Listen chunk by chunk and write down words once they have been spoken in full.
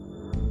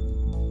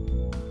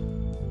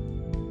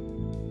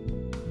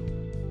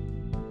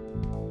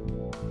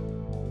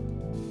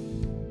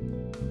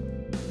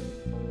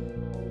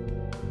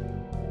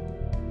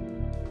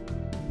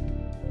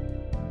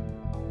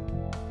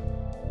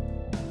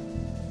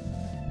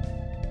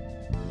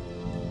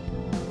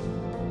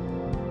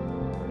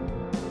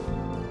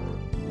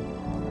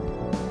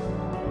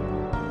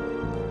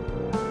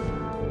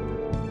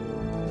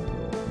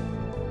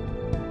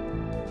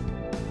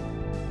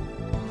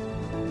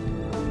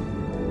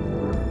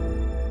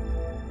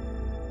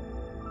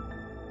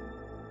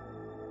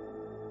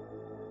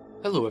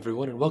Hello,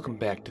 everyone, and welcome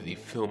back to the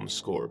Film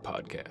Score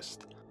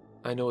Podcast.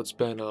 I know it's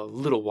been a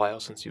little while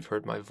since you've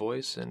heard my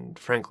voice, and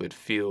frankly, it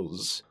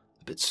feels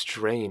a bit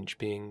strange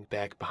being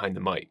back behind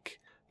the mic.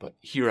 But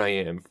here I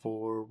am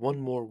for one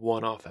more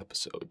one-off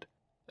episode.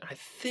 I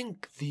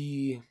think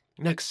the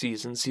next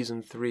season,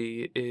 Season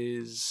 3,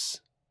 is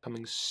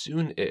coming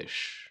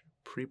soon-ish.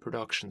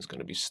 Pre-production's going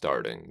to be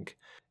starting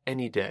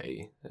any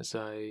day as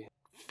I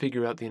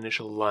figure out the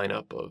initial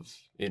lineup of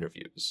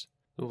interviews.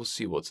 We'll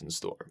see what's in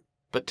store.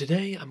 But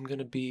today I'm going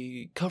to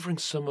be covering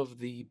some of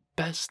the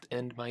best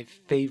and my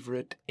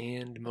favorite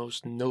and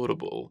most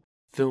notable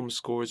film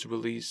scores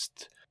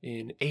released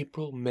in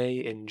April,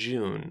 May, and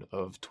June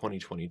of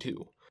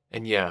 2022.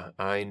 And yeah,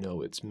 I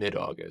know it's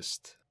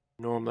mid-August.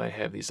 Normally I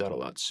have these out a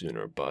lot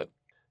sooner, but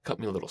cut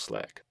me a little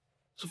slack.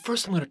 So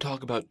first I'm going to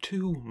talk about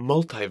two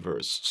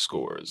multiverse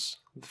scores.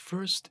 The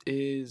first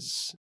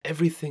is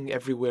Everything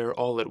Everywhere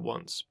All at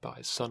Once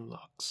by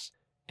Sunlux.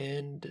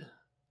 And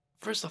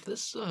first off,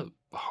 this is a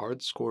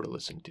hard score to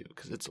listen to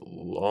because it's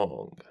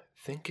long. I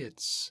think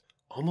it's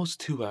almost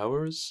 2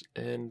 hours,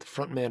 and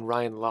frontman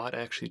Ryan Lott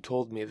actually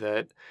told me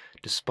that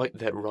despite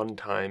that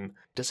runtime,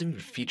 it doesn't even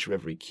feature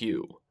every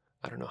cue.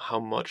 I don't know how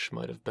much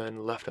might have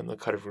been left on the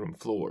cutting room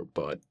floor,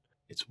 but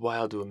it's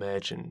wild to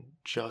imagine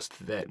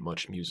just that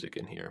much music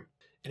in here.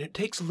 And it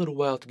takes a little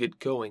while to get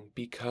going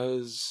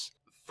because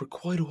for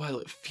quite a while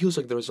it feels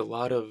like there's a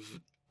lot of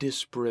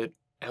disparate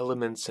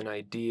elements and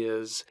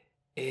ideas,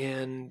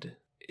 and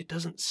it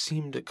doesn't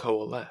seem to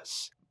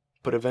coalesce,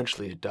 but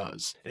eventually it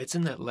does. And it's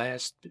in that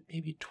last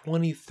maybe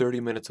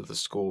 20-30 minutes of the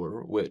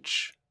score,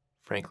 which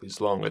frankly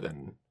is longer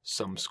than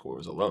some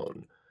scores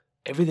alone.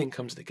 Everything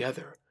comes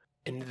together,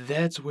 and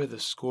that's where the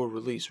score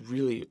release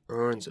really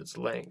earns its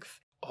length.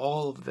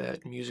 All of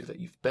that music that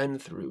you've been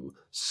through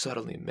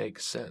suddenly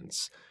makes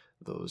sense.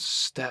 Those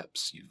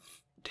steps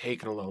you've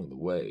taken along the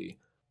way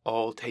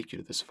all take you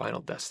to this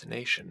final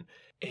destination,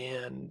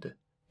 and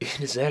it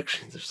is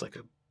actually just like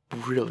a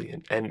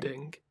brilliant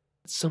ending.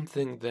 It's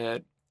something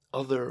that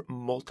other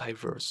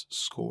multiverse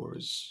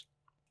scores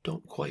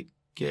don't quite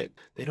get.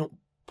 They don't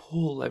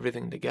pull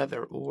everything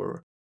together,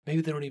 or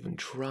maybe they don't even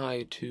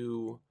try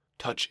to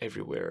touch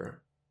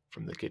everywhere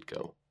from the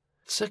get-go.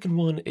 The second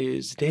one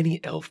is Danny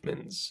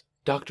Elfman's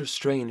Doctor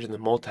Strange in the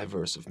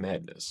Multiverse of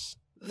Madness.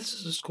 This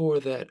is a score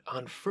that,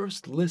 on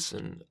first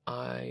listen,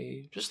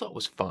 I just thought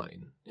was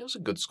fine. It was a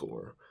good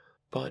score,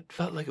 but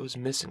felt like it was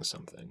missing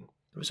something.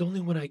 It was only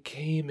when I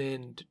came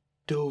and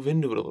dove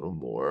into it a little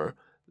more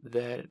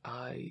that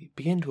I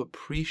began to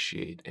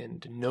appreciate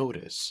and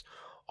notice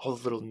all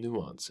the little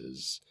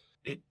nuances.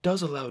 It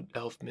does allow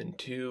Elfman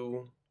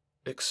to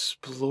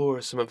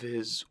explore some of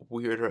his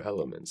weirder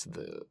elements,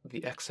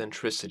 the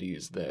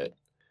eccentricities that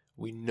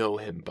we know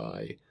him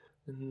by.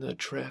 In the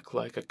track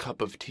like A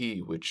Cup of Tea,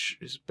 which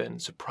has been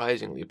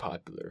surprisingly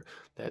popular,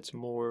 that's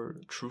more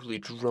truly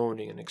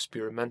droning and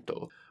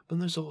experimental. But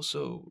there's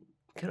also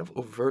kind of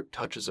overt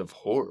touches of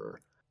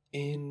horror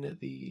in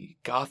the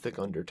gothic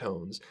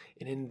undertones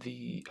and in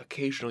the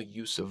occasional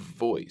use of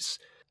voice,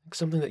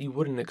 something that you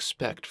wouldn't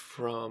expect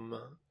from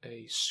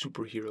a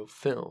superhero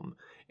film.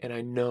 And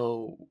I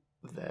know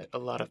that a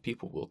lot of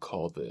people will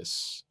call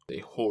this a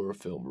horror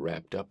film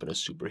wrapped up in a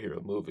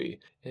superhero movie,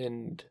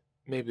 and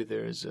maybe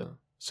there's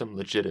some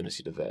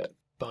legitimacy to that,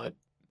 but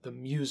the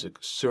music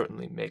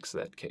certainly makes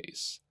that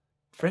case.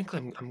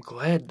 Frankly, I'm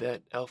glad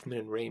that Elfman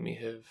and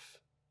Raimi have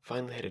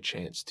finally had a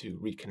chance to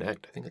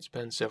reconnect. I think it's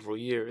been several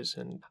years,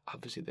 and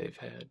obviously they've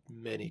had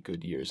many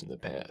good years in the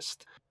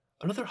past.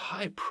 Another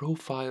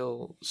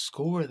high-profile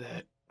score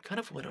that kind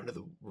of went under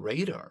the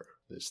radar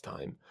this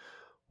time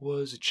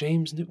was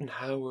James Newton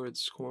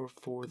Howard's score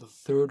for the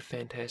third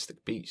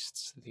Fantastic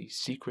Beasts, The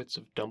Secrets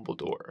of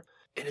Dumbledore.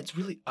 And it's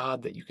really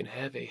odd that you can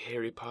have a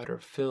Harry Potter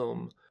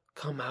film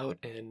come out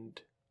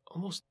and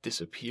almost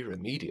disappear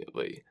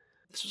immediately.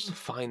 This was a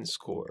fine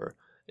score.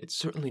 It's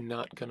certainly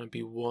not going to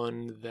be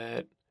one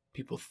that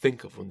people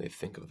think of when they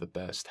think of the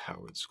best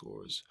Howard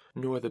scores,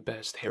 nor the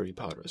best Harry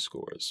Potter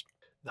scores.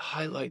 The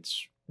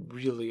highlights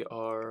really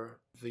are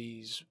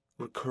these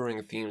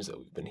recurring themes that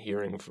we've been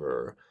hearing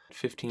for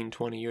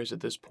 15-20 years at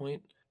this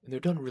point, and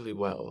they're done really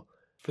well.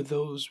 For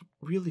those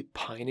really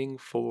pining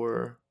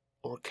for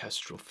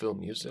orchestral film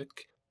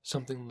music,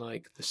 something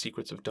like The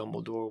Secrets of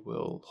Dumbledore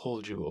will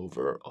hold you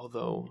over,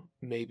 although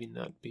maybe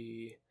not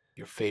be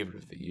your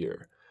favorite of the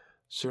year.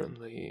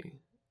 Certainly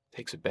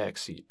takes a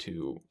backseat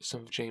to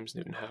some of James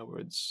Newton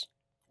Howard's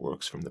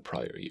works from the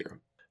prior year.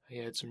 He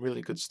had some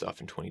really good stuff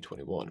in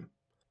 2021.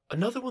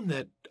 Another one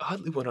that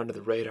oddly went under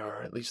the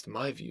radar, at least in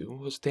my view,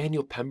 was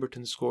Daniel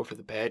Pemberton's score for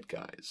The Bad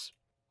Guys.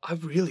 I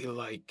really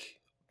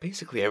like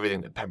basically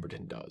everything that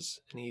Pemberton does,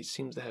 and he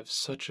seems to have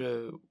such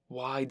a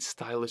wide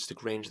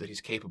stylistic range that he's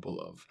capable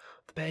of.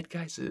 The Bad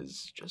Guys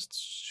is just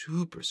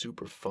super,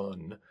 super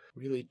fun,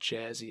 really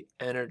jazzy,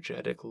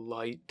 energetic,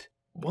 light,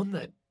 one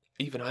that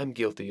even I'm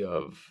guilty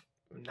of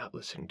not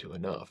listening to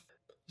enough.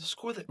 The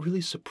score that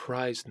really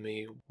surprised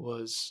me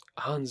was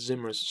Hans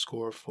Zimmer's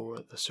score for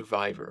The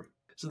Survivor.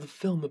 This is the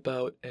film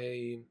about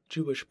a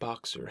Jewish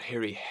boxer,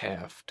 Harry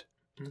Haft,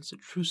 and it's a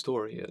true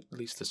story, at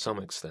least to some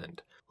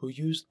extent, who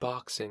used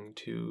boxing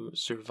to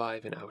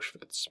survive in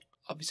Auschwitz.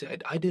 Obviously,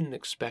 I didn't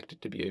expect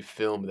it to be a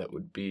film that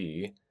would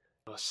be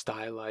a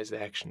stylized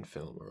action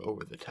film or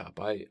over the top.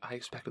 I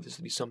expected this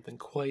to be something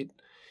quite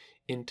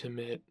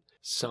intimate,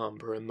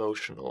 somber,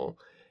 emotional,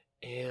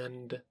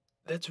 and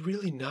that's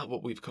really not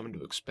what we've come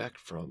to expect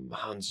from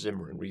Hans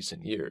Zimmer in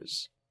recent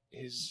years.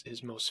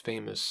 His most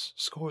famous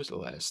scores the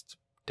last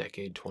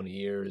decade, 20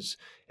 years,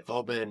 have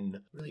all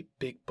been really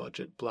big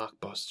budget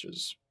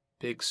blockbusters,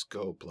 big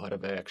scope, a lot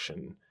of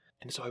action.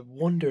 And so I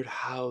wondered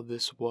how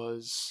this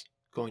was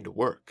going to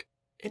work.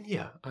 And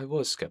yeah, I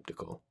was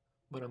skeptical,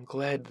 but I'm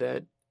glad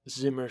that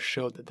Zimmer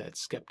showed that that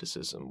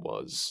skepticism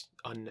was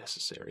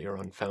unnecessary or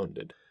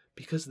unfounded,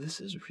 because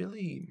this is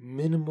really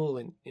minimal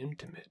and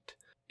intimate.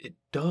 It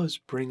does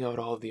bring out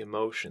all the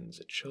emotions.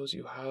 It shows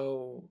you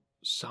how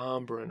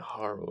somber and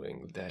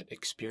harrowing that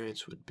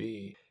experience would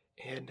be,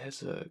 and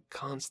has a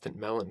constant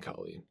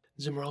melancholy.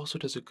 Zimmer also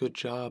does a good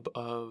job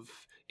of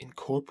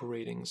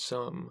incorporating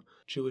some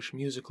Jewish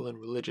musical and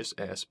religious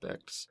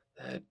aspects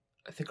that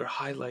I think are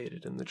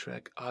highlighted in the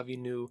track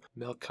Avinu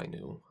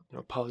Melkainu. I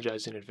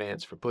apologize in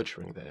advance for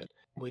butchering that,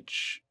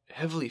 which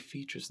heavily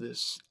features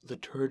this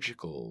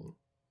liturgical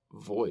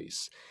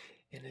voice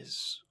and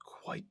is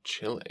quite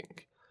chilling.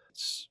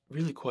 It's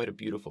really quite a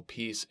beautiful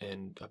piece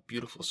and a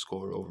beautiful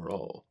score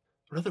overall.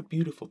 Another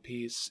beautiful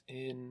piece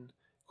in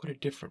quite a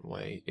different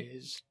way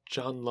is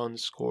John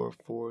Lund's score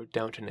for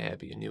Downton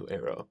Abbey: A New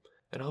Era.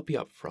 And I'll be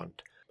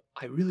upfront,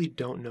 I really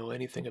don't know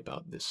anything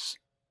about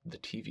the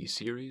TV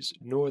series,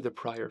 nor the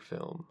prior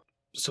film.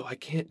 So I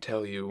can't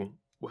tell you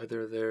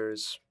whether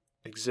there's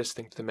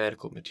existing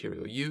thematical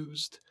material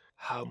used,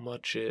 how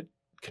much it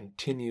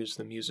continues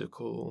the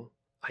musical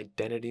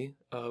identity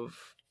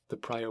of the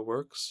prior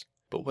works.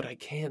 But what I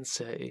can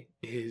say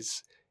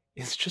is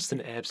it's just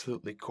an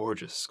absolutely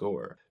gorgeous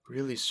score.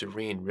 Really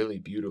serene, really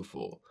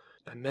beautiful.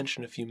 I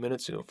mentioned a few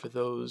minutes ago, for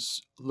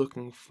those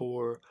looking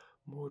for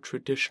more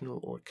traditional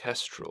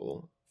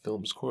orchestral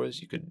film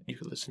scores, you could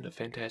listen to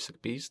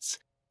Fantastic Beasts.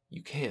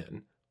 You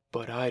can,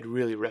 but I'd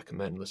really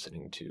recommend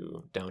listening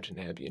to Downton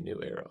Abbey: A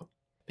New Era.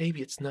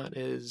 Maybe it's not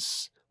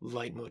as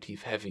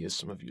leitmotif heavy as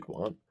some of you'd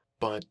want,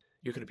 but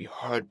you're going to be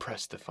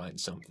hard-pressed to find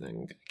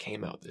something that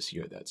came out this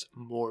year that's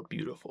more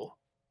beautiful.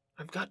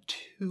 I've got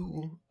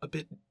two a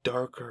bit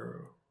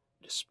darker,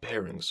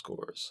 despairing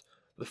scores.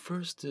 The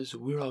first is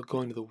We're All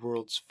Going to the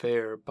World's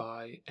Fair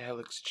by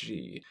Alex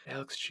G.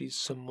 Alex G is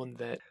someone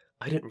that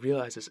I didn't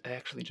realize is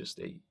actually just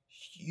a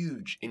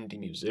huge indie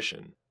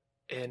musician.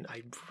 And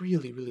I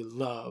really, really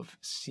love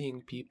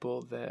seeing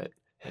people that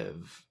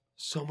have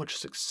so much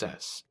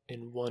success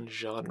in one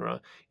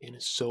genre, in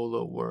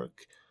solo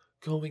work,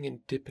 going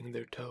and dipping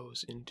their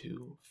toes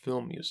into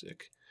film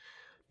music,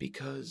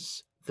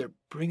 because they're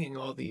bringing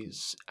all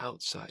these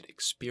outside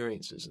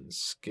experiences and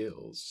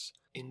skills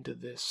into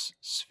this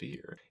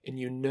sphere. And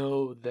you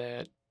know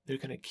that they're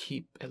going to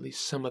keep at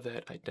least some of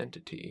that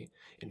identity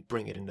and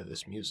bring it into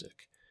this music.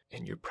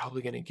 And you're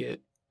probably going to get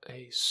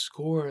a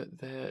score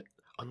that,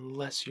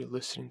 unless you're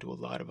listening to a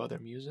lot of other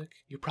music,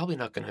 you're probably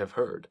not going to have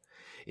heard.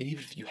 And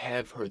even if you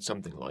have heard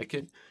something like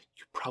it,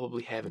 you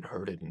probably haven't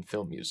heard it in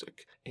film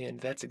music. And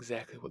that's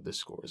exactly what this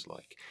score is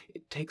like.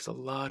 It takes a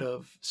lot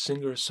of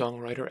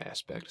singer-songwriter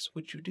aspects,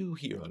 which you do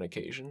hear on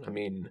occasion. I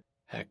mean,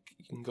 heck,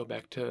 you can go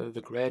back to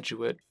The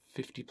Graduate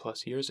 50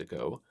 plus years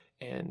ago,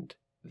 and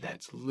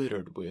that's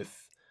littered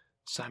with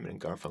Simon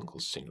and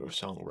Garfunkel's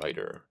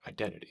singer-songwriter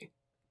identity.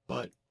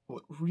 But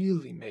what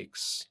really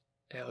makes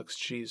Alex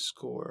G's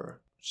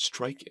score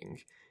striking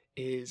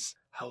is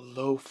how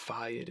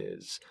lo-fi it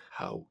is,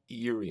 how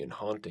eerie and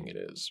haunting it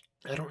is.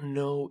 I don't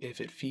know if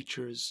it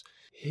features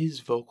his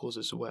vocals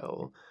as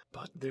well,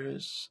 but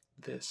there's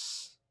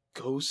this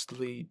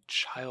ghostly,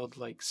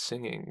 childlike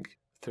singing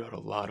throughout a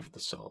lot of the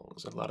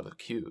songs, a lot of the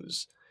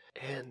cues,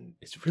 and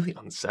it's really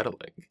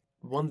unsettling.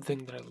 One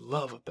thing that I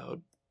love about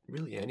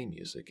really any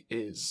music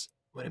is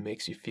when it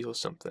makes you feel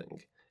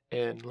something,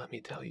 and let me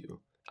tell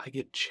you, I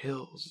get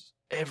chills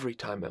every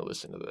time I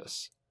listen to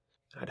this.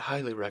 I'd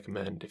highly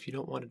recommend, if you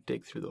don't want to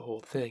dig through the whole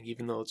thing,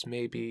 even though it's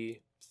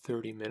maybe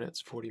 30 minutes,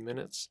 40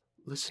 minutes,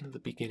 listen to the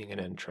beginning and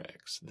end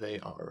tracks. They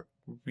are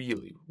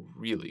really,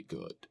 really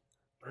good.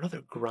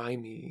 Another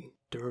grimy,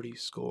 dirty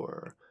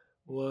score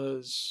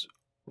was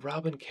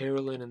Robin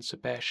Carolyn and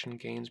Sebastian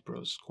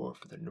Gainsborough's score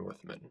for The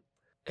Northman.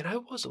 And I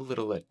was a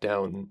little let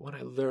down when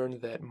I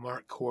learned that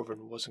Mark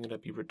Corvin wasn't going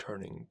to be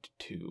returning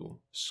to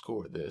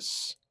score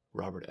this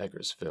Robert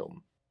Eggers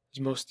film. As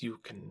most of you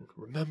can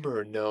remember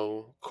or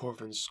know,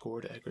 Corvin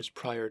scored Eggers'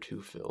 prior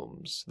two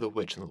films, The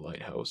Witch and the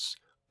Lighthouse,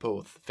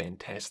 both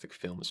fantastic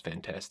films,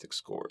 fantastic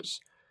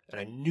scores.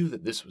 And I knew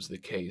that this was the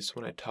case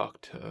when I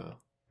talked to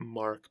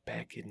Mark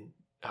back in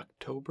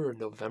October or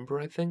November,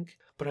 I think.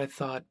 But I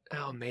thought,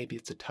 maybe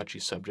it's a touchy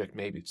subject,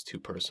 maybe it's too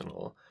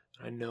personal.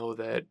 I know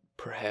that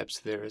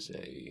perhaps there's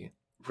a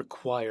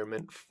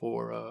requirement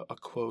for a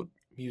quote,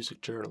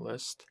 music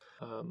journalist.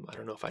 I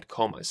don't know if I'd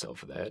call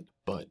myself that,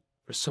 but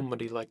for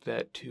somebody like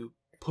that to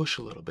push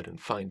a little bit and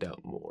find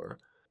out more.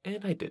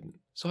 and I didn't.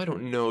 So I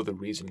don't know the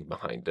reasoning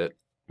behind it.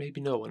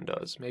 Maybe no one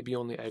does. Maybe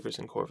only Eggers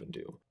and Corvin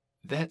do.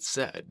 That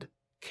said,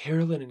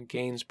 Carolyn and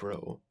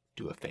Gainsborough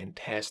do a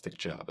fantastic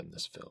job in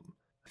this film.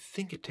 I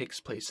think it takes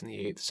place in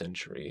the 8th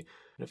century,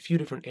 in a few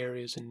different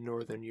areas in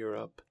Northern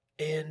Europe,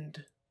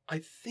 and I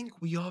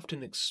think we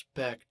often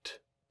expect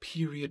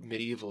period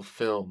medieval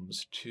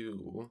films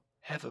to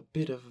have a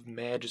bit of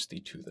majesty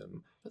to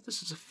them. But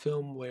this is a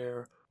film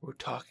where we're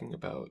talking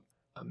about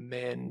a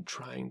man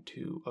trying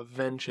to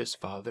avenge his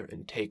father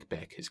and take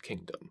back his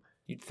kingdom.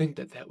 You'd think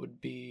that that would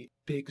be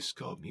big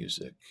scope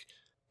music,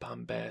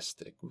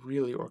 bombastic,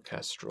 really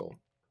orchestral.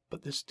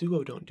 But this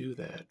duo don't do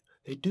that.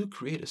 They do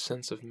create a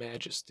sense of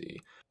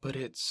majesty, but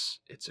it's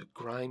a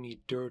grimy,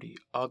 dirty,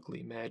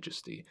 ugly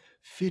majesty,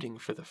 fitting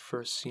for the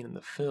first scene in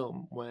the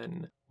film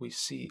when we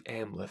see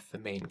Amleth, the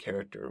main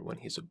character, when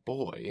he's a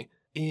boy,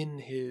 in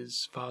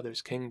his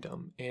father's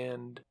kingdom,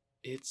 and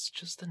it's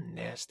just a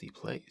nasty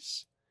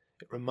place.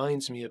 It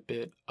reminds me a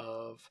bit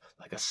of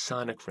like a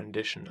sonic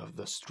rendition of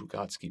the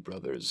Strugatsky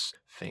brothers'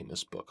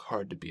 famous book,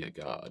 Hard to Be a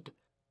God,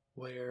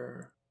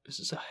 where this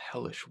is a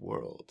hellish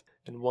world,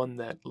 and one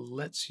that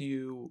lets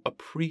you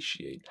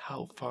appreciate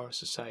how far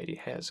society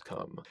has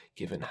come,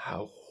 given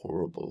how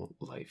horrible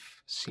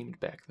life seemed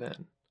back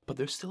then. But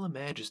there's still a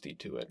majesty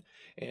to it,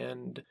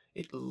 and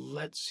it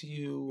lets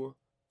you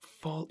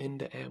fall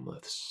into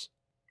Amleth's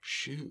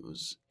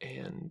shoes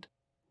and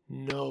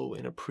know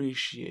and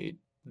appreciate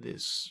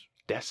this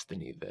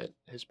destiny that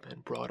has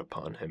been brought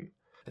upon him.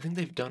 I think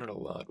they've done it a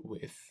lot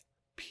with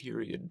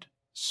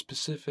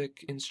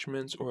period-specific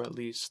instruments, or at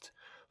least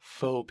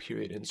faux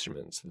period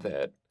instruments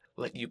that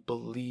let you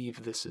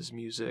believe this is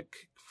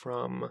music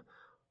from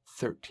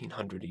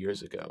 1300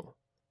 years ago.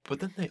 But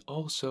then they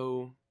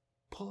also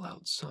pull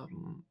out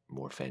some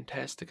more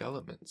fantastic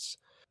elements.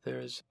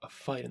 There's a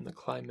fight in the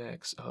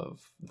climax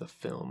of the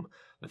film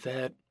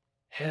that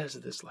has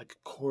this like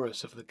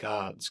chorus of the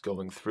gods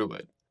going through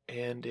it,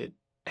 and it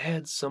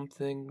adds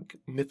something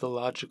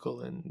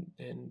mythological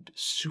and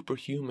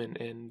superhuman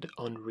and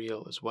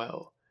unreal as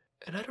well.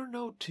 And I don't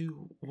know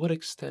to what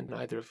extent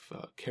either of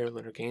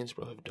Carolyn or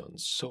Gainsborough have done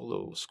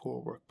solo score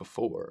work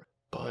before,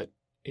 but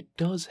it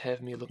does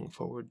have me looking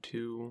forward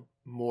to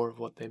more of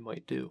what they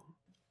might do.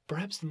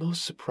 Perhaps the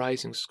most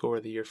surprising score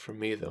of the year for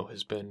me, though,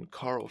 has been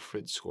Carl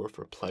Frid's score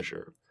for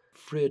Pleasure.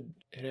 Frid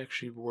had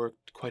actually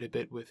worked quite a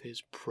bit with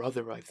his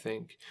brother, I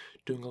think,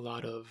 doing a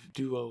lot of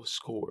duo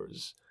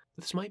scores.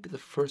 This might be the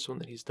first one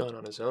that he's done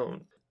on his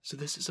own. So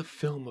this is a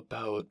film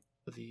about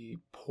the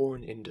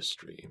porn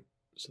industry.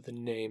 So the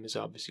name is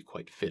obviously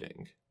quite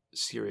fitting,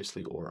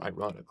 seriously or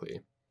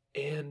ironically.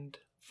 And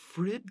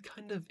Frid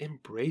kind of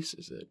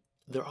embraces it.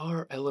 There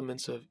are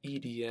elements of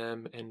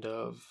EDM and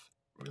of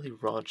really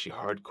raunchy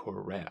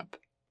hardcore rap,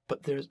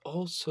 but there's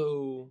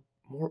also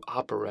more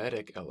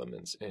operatic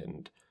elements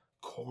and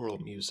choral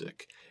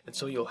music. And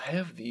so you'll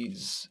have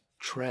these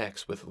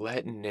tracks with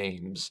Latin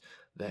names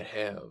that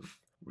have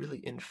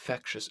really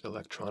infectious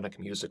electronic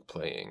music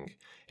playing,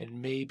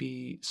 and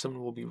maybe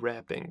someone will be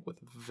rapping with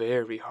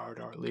very hard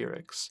R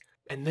lyrics,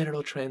 and then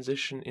it'll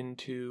transition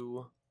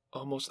into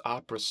almost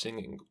opera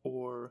singing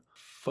or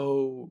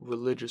faux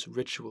religious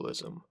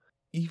ritualism.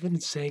 Even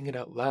saying it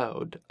out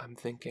loud, I'm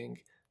thinking,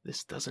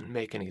 this doesn't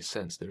make any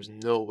sense. There's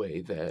no way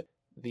that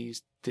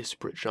these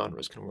disparate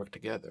genres can work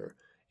together,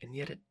 and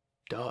yet it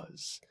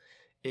does.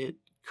 It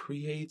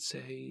creates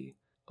a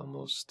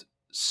almost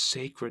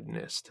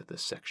sacredness to the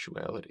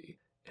sexuality.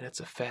 And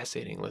it's a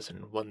fascinating listen,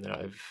 and one that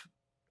I've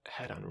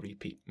had on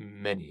repeat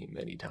many,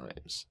 many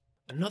times.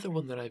 Another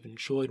one that I've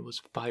enjoyed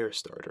was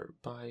Firestarter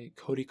by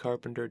Cody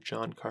Carpenter,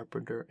 John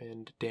Carpenter,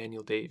 and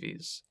Daniel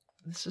Davies.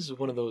 This is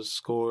one of those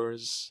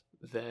scores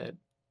that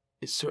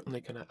is certainly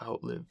going to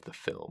outlive the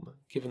film.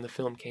 Given the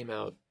film came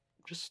out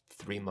just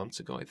 3 months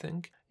ago, I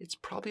think, it's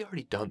probably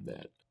already done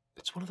that.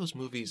 It's one of those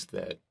movies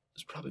that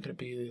is probably going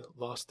to be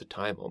lost to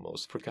time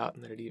almost,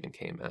 forgotten that it even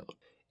came out.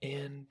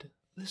 And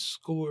this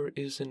score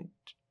isn't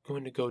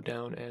going to go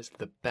down as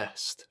the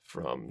best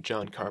from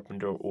John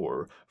Carpenter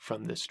or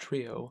from this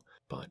trio,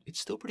 but it's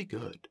still pretty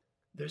good.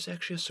 There's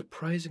actually a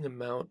surprising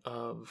amount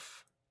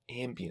of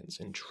ambience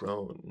and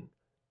drone,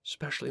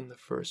 especially in the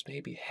first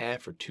maybe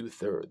half or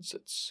 2/3.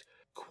 It's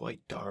quite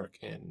dark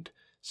and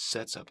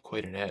sets up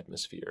quite an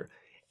atmosphere.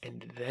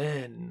 And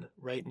then,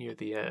 right near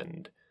the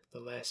end, the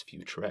last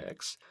few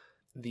tracks,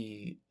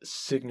 the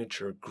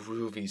signature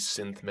groovy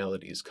synth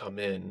melodies come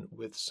in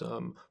with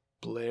some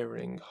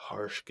blaring,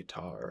 harsh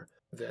guitar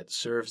that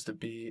serves to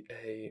be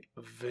a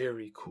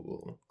very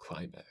cool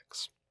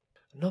climax.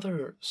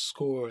 Another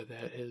score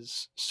that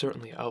has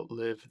certainly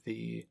outlived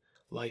the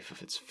life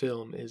of its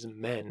film is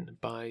Men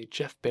by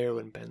Jeff Barrow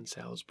and Ben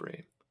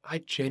Salisbury. I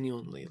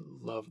genuinely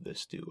love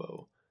this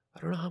duo. I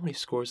don't know how many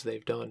scores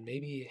they've done,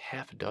 maybe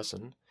half a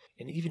dozen,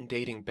 and even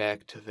dating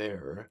back to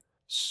their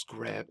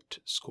scrapped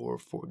score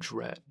for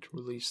Dread,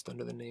 released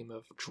under the name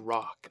of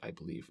Drokk, I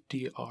believe,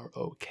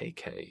 Drokk.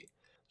 It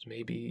was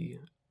maybe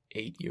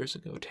 8 years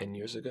ago, 10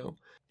 years ago.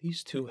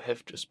 These two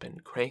have just been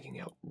cranking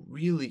out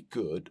really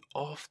good,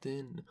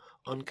 often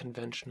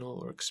unconventional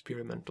or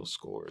experimental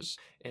scores,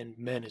 and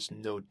Men is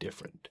no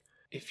different.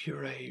 If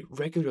you're a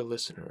regular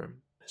listener,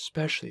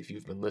 especially if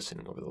you've been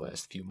listening over the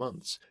last few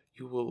months,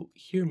 you will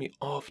hear me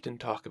often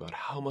talk about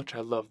how much I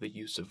love the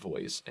use of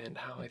voice and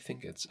how I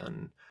think it's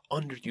an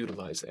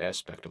underutilized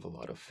aspect of a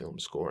lot of film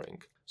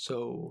scoring.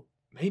 So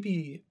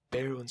maybe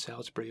Barrow and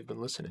Salisbury have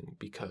been listening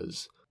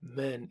because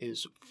Men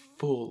is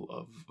full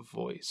of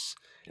voice.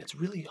 And it's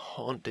really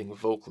haunting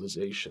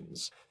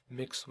vocalizations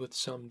mixed with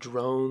some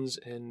drones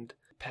and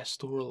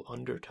pastoral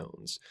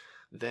undertones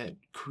that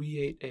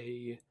create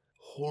a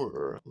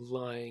horror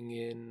lying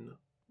in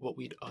what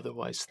we'd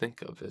otherwise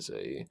think of as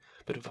a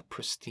bit of a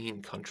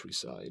pristine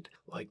countryside.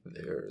 Like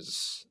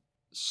there's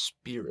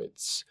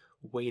spirits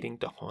waiting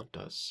to haunt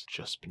us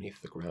just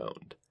beneath the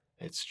ground.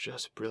 It's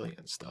just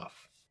brilliant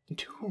stuff.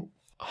 Two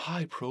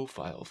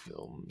high-profile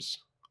films.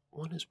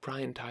 One is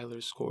Brian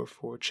Tyler's score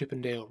for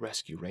Chippendale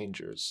Rescue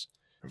Rangers.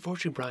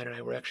 Unfortunately, Brian and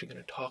I were actually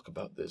going to talk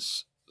about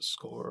this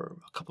score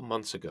a couple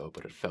months ago,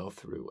 but it fell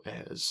through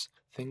as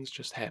things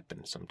just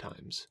happen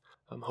sometimes.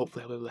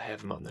 Hopefully I'll be able to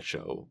have him on the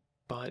show.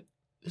 But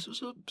this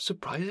was a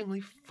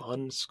surprisingly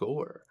fun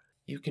score.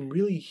 You can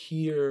really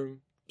hear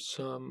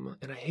some,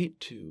 and I hate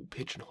to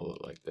pigeonhole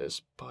it like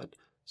this, but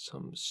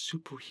some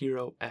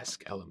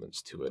superhero-esque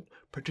elements to it,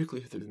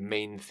 particularly through the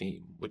main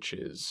theme, which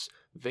is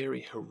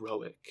very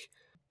heroic.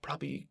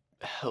 Probably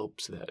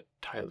helps that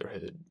Tyler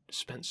had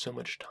spent so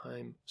much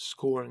time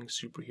scoring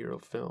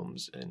superhero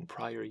films in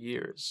prior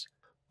years.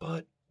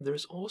 But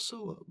there's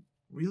also a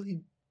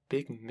really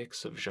big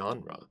mix of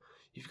genre.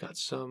 You've got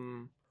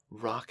some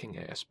rocking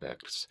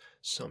aspects,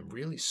 some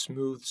really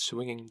smooth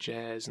swinging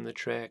jazz in the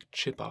track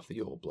Chip Off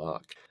the Old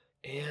Block,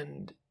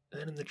 and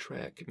then in the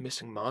track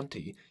Missing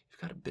Monty,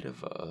 you've got a bit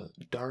of a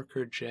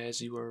darker,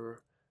 jazzier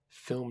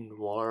film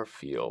noir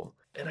feel.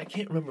 And I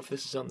can't remember if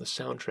this is on the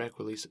soundtrack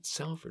release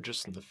itself or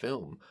just in the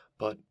film,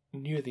 but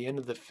near the end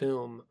of the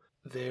film,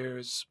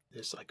 there's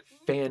this like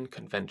fan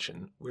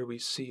convention where we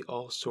see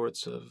all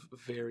sorts of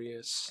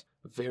various,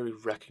 very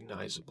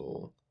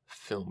recognizable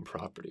film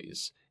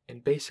properties.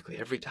 And basically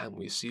every time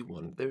we see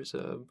one, there's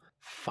a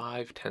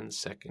 5-10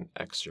 second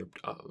excerpt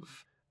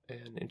of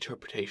an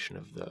interpretation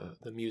of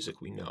the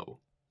music we know.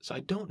 So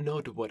I don't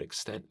know to what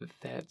extent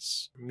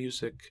that's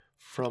music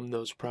from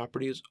those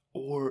properties,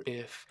 or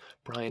if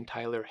Brian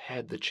Tyler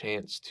had the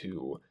chance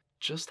to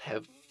just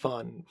have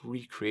fun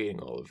recreating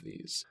all of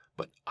these.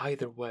 But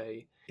either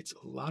way, it's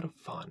a lot of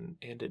fun,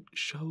 and it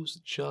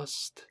shows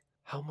just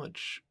how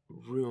much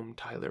room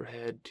Tyler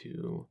had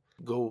to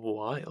go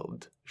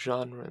wild,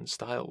 genre and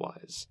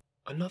style-wise.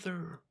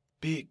 Another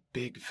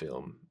big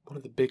film, one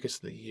of the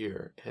biggest of the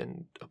year,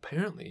 and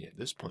apparently at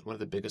this point one of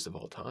the biggest of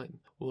all time,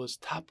 was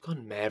Top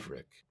Gun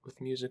Maverick,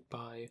 with music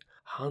by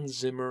Hans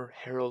Zimmer,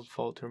 Harold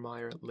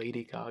Faltermeyer,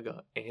 Lady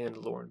Gaga, and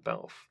Lauren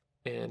Balfe,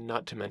 and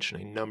not to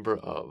mention a number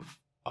of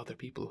other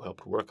people who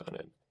helped work on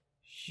it.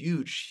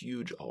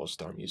 Huge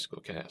all-star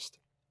musical cast.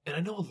 And I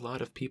know a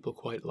lot of people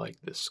quite like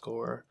this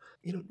score.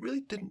 It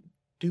really didn't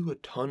do a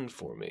ton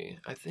for me.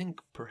 I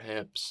think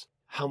perhaps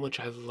how much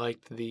I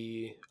liked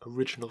the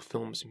original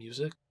film's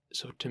music.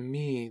 So to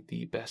me,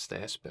 the best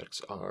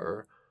aspects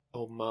are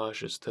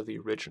homages to the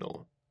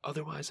original.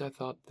 Otherwise, I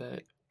thought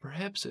that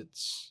perhaps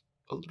it's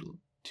a little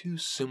too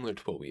similar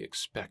to what we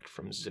expect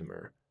from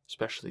Zimmer,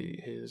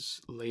 especially his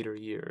later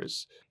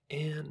years,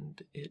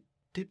 and it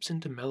dips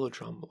into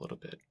melodrama a little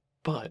bit.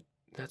 But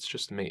that's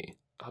just me.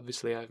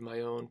 Obviously, I have my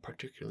own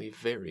particularly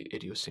very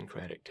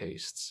idiosyncratic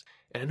tastes,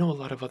 and I know a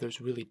lot of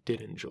others really did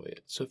enjoy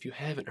it, so if you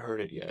haven't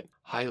heard it yet,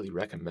 highly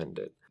recommend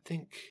it. I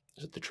think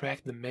the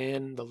track The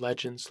Man, the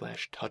Legend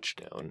 /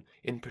 Touchdown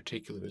in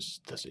particular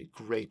does a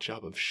great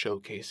job of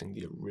showcasing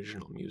the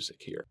original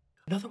music here.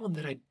 Another one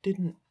that I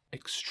didn't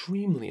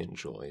extremely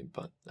enjoy,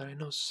 but that I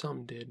know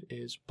some did,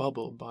 is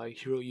Bubble by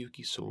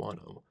Hiroyuki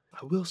Sawano.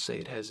 I will say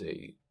it has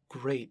a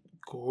great,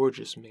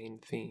 gorgeous main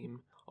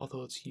theme,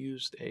 although it's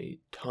used a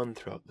ton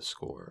throughout the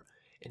score,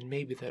 and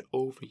maybe that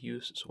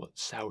overuse is what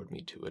soured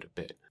me to it a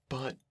bit.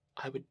 But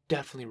I would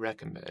definitely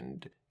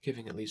recommend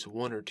giving at least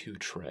 1 or 2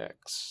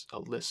 tracks a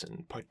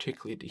listen,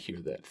 particularly to hear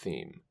that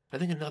theme. I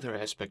think another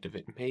aspect of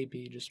it may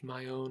be just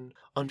my own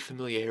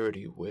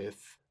unfamiliarity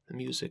with the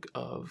music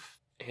of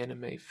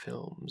anime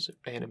films,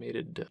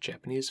 animated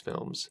Japanese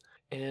films,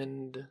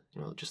 and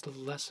just a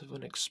less of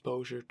an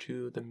exposure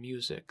to the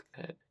music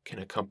that can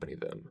accompany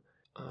them.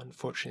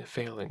 Unfortunately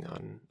failing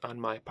on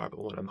my part, but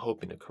one I'm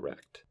hoping to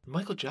correct.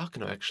 Michael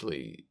Giacchino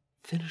actually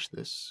finished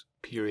this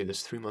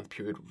 3-month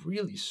period,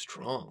 really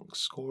strong,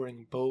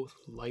 scoring both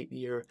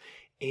Lightyear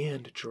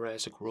and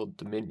Jurassic World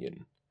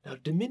Dominion. Now,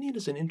 Dominion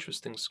is an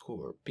interesting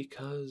score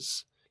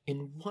because,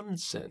 in one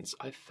sense,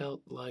 I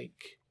felt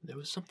like there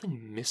was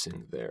something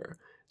missing there.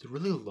 It's a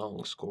really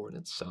long score and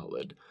it's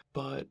solid,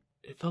 but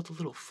it felt a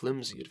little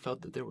flimsy. It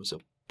felt that there was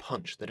a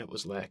punch that it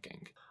was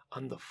lacking.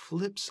 On the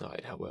flip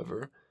side,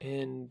 however,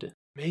 and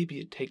maybe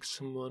it takes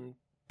someone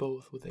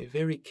both with a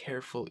very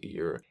careful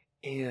ear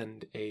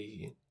and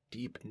a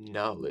deep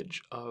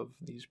knowledge of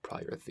these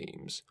prior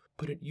themes,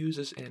 but it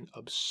uses an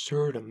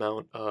absurd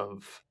amount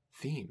of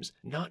themes,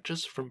 not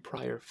just from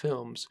prior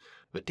films,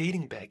 but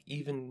dating back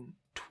even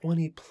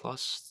 20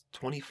 plus,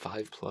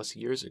 25 plus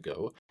years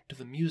ago to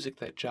the music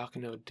that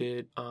Giacomo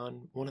did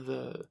on one of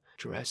the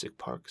Jurassic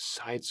Park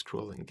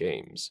side-scrolling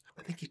games.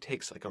 I think he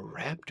takes like a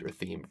raptor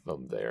theme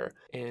from there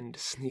and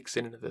sneaks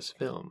it into this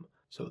film.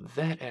 So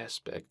that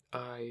aspect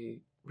I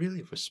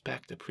really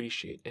respect,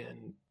 appreciate,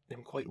 and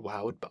am quite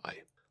wowed by.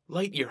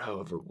 Lightyear,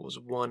 however, was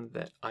one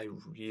that I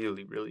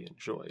really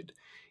enjoyed.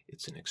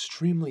 It's an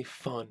extremely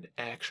fun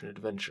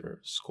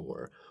action-adventure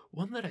score,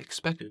 one that I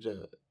expected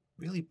to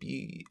really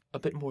be a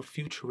bit more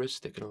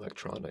futuristic and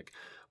electronic,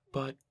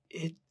 but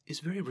it is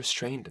very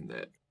restrained in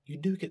that. You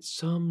do get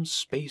some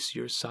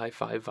spacier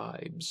sci-fi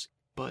vibes,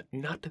 but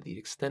not to the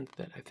extent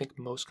that I think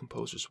most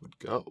composers would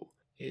go.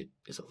 It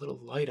is a little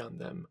light on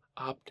them,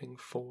 opting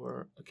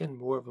for, again,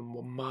 more of a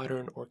more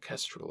modern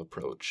orchestral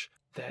approach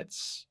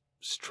that's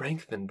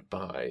strengthened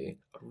by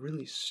a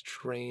really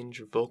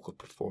strange vocal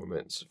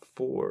performance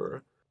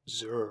for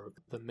Zurg,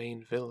 the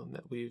main villain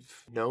that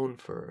we've known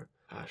for,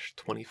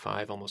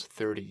 25, almost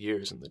 30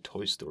 years in the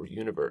Toy Story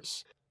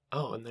universe.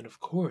 Oh, and then of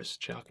course,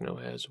 Giacomo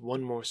has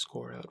one more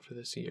score out for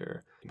this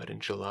year, but in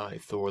July,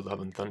 Thor Love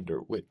and Thunder,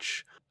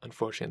 which,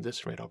 unfortunately at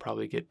this rate, I'll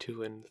probably get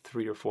to in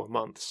 3 or 4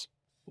 months.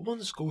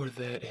 One score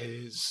that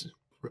has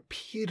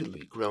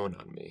repeatedly grown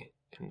on me,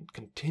 and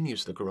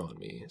continues to grow on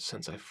me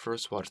since I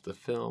first watched the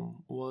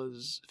film,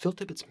 was Phil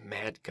Tippett's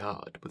Mad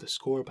God, with a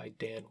score by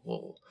Dan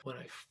Wool. When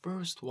I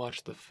first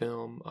watched the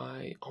film,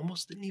 I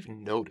almost didn't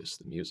even notice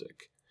the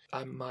music.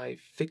 My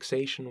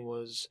fixation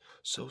was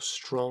so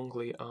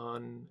strongly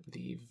on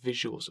the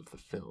visuals of the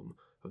film,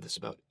 of this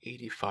about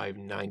 85,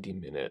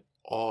 90-minute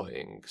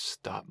awing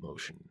stop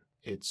motion.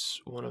 It's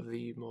one of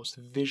the most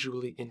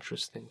visually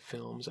interesting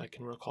films I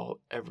can recall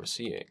ever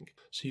seeing,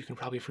 so you can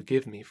probably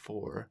forgive me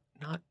for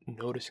not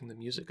noticing the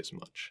music as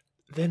much.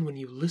 Then when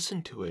you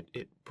listen to it,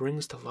 it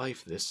brings to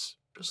life this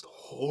just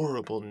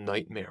horrible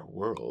nightmare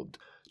world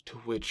to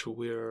which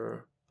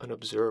we're an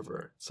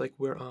observer. It's like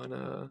we're on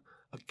a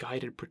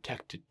guided,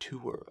 protected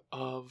tour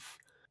of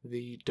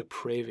the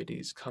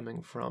depravities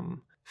coming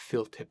from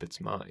Phil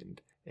Tippett's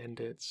mind. And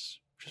it's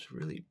just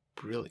really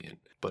brilliant,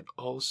 but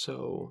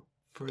also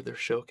further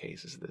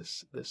showcases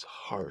this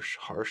harsh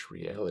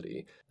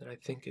reality that I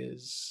think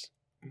is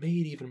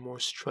made even more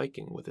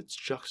striking with its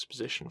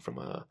juxtaposition from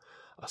a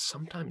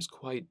sometimes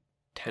quite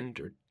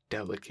tender,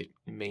 delicate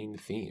main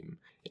theme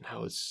and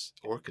how it's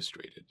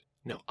orchestrated.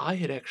 Now, I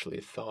had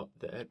actually thought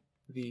that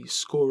the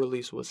score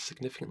release was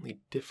significantly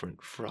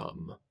different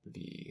from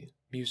the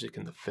music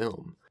in the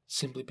film,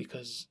 simply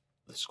because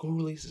the score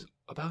release is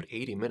about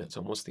 80 minutes,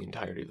 almost the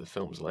entirety of the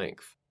film's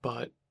length.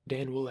 But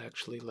Dan Wool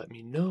actually let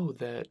me know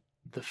that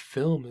the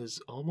film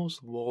is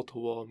almost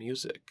wall-to-wall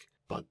music,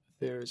 but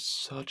there's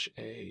such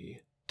a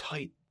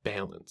tight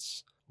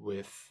balance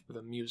with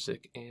the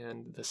music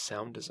and the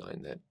sound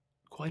design that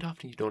quite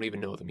often you don't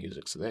even know the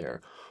music's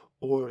there,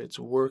 or it's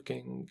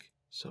working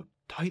so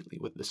tightly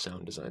with the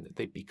sound design that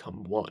they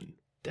become one.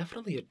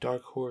 Definitely a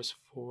dark horse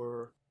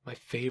for my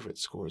favorite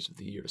scores of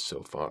the year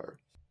so far.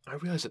 I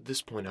realize at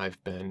this point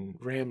I've been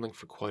rambling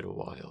for quite a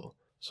while,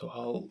 so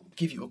I'll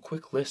give you a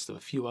quick list of a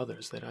few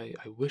others that I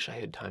wish I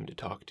had time to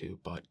talk to,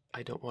 but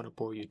I don't want to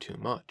bore you too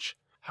much.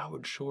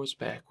 Howard Shore's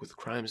back with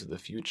Crimes of the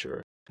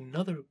Future,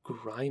 another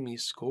grimy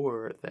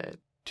score that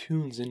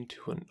tunes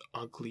into an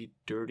ugly,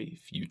 dirty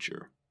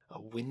future.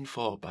 A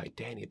Windfall by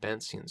Danny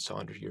Bensi and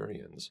Saundra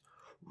Urians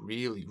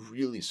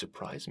really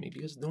surprised me,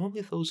 because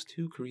normally those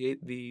two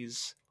create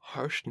these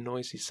harsh,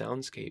 noisy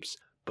soundscapes,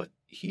 but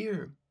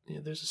here,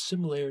 there's a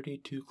similarity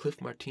to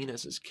Cliff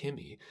Martinez's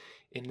Kimmy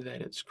in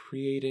that it's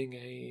creating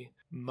a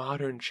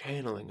modern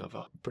channeling of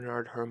a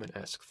Bernard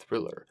Herrmann-esque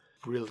thriller.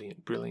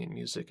 Brilliant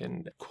music,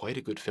 and quite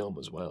a good film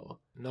as well.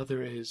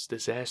 Another is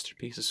Disaster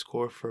Piece's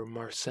score for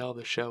Marcel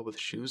the Shell with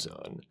Shoes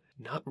On.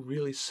 Not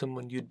really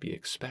someone you'd be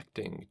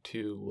expecting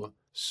to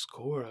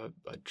score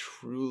a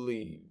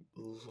truly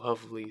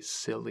lovely,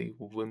 silly,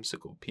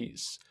 whimsical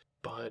piece,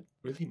 but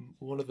really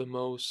one of the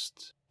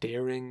most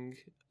daring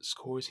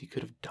scores he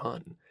could have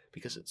done,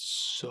 because it's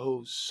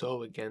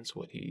so against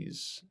what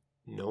he's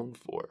known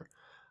for.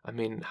 I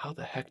mean, how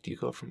the heck do you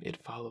go from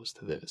It Follows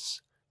to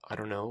this? I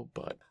don't know,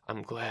 but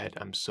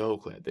I'm so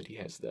glad that he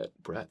has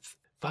that breadth.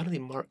 Finally,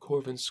 Mark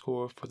Corvin's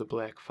score for The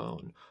Black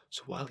Phone.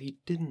 So while he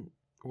didn't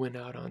win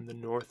out on The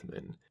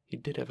Northman, he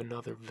did have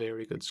another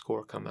very good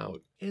score come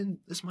out. And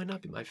this might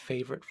not be my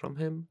favorite from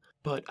him,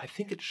 but I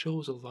think it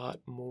shows a lot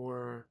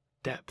more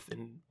depth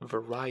and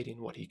variety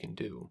in what he can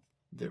do.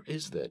 There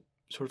is that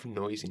sort of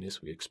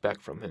noisiness we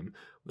expect from him.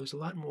 There's a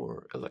lot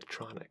more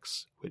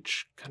electronics,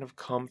 which kind of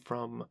come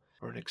from,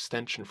 or an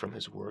extension from,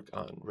 his work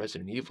on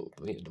Resident Evil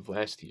at the end of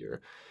last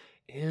year,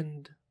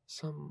 and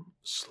some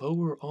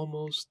slower,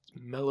 almost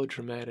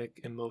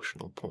melodramatic,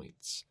 emotional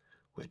points,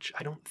 which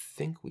I don't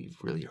think we've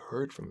really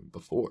heard from him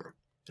before.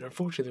 And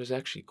unfortunately, there's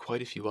actually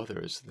quite a few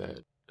others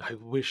that I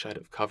wish I'd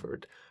have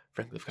covered.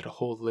 Frankly, I've got a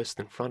whole list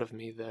in front of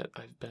me that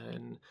I've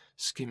been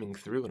skimming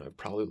through, and I've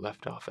probably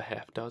left off a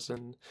half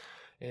dozen.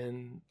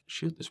 And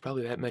shoot, there's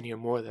probably that many or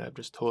more that I've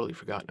just totally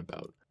forgotten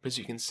about. But as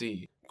you can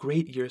see,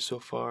 great year so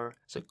far.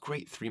 It's a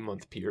great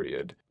 3-month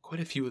period. Quite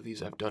a few of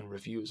these I've done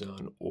reviews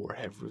on or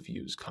have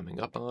reviews coming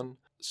up on.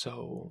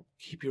 So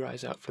keep your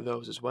eyes out for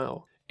those as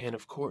well. And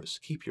of course,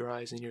 keep your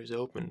eyes and ears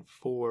open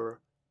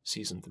for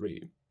Season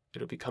 3.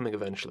 It'll be coming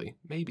eventually,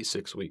 maybe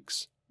 6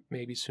 weeks,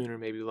 maybe sooner,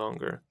 maybe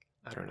longer.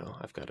 I don't know,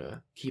 I've got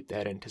to keep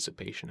that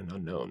anticipation and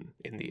unknown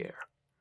in the air.